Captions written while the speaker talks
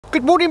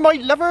Good morning, my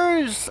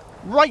lovers.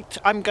 Right,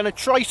 I'm going to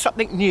try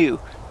something new,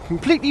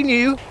 completely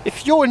new.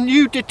 If you're a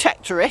new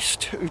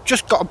detectorist who's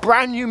just got a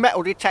brand new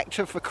metal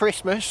detector for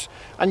Christmas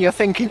and you're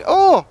thinking,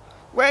 oh,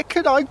 where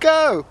could I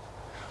go?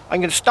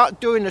 I'm going to start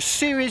doing a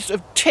series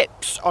of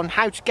tips on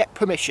how to get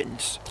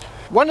permissions.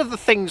 One of the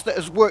things that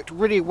has worked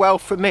really well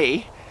for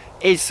me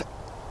is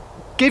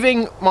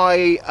giving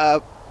my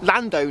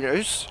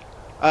landowners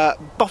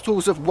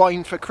bottles of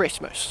wine for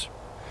Christmas.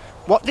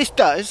 What this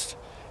does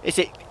is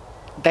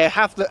they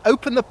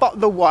open the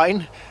bottle of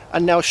wine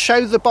and they'll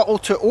show the bottle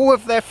to all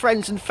of their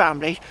friends and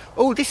family.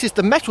 Oh, this is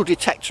the metal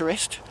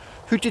detectorist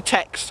who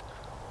detects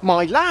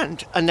my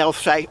land. And they'll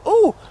say,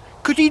 oh,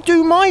 could he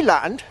do my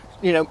land?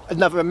 You know,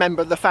 another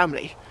member of the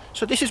family.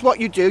 So this is what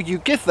you do. You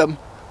give them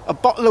a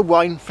bottle of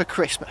wine for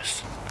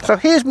Christmas. So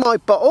here's my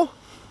bottle.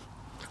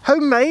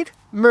 Homemade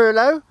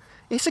Merlot.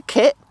 It's a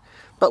kit.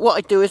 But what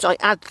I do is I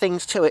add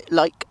things to it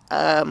like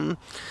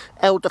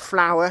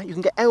elderflower. You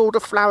can get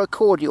elderflower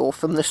cordial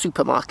from the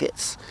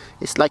supermarkets.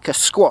 It's like a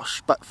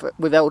squash but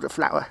with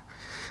elderflower.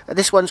 And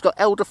this one's got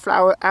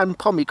elderflower and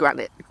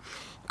pomegranate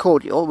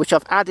cordial, which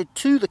I've added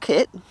to the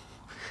kit.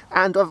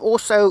 And I've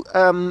also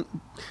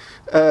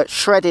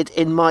shredded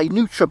in my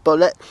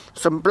NutriBullet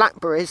some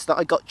blackberries that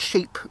I got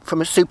cheap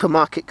from a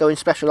supermarket going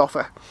special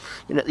offer,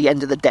 you know, at the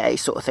end of the day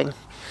sort of thing.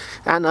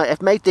 And I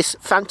have made this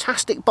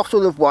fantastic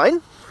bottle of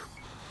wine.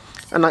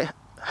 And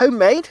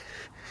homemade.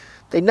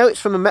 They know it's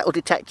from a metal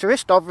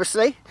detectorist,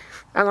 obviously,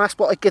 and that's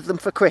what I give them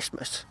for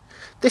Christmas.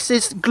 This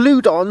is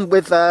glued on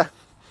with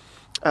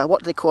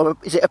what do they call them?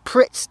 Is it a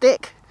Pritt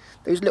stick?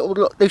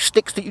 Those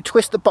sticks that you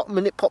twist the bottom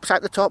and it pops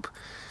out the top,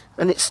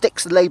 and it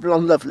sticks the label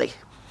on lovely.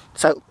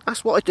 So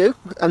that's what I do,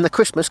 and the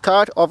Christmas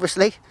card,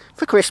 obviously,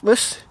 for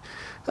Christmas.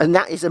 And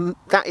that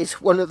is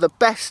one of the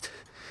best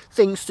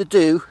things to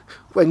do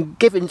when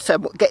getting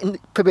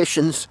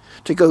permissions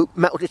to go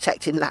metal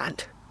detecting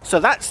land. So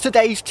that's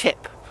today's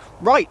tip.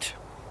 Right,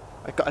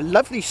 I've got a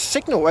lovely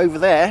signal over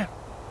there.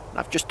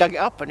 I've just dug it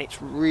up and it's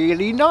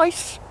really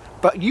nice.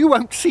 But you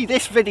won't see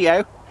this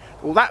video,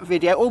 or that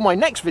video, or my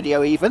next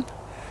video even,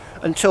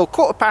 until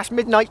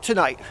midnight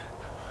tonight.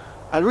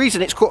 And the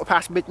reason it's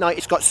midnight,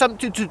 it's got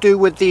something to do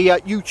with the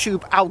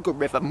YouTube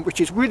algorithm,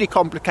 which is really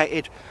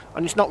complicated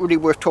and it's not really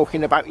worth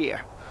talking about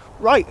here.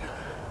 Right,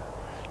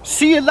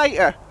 see you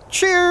later.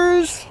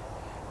 Cheers!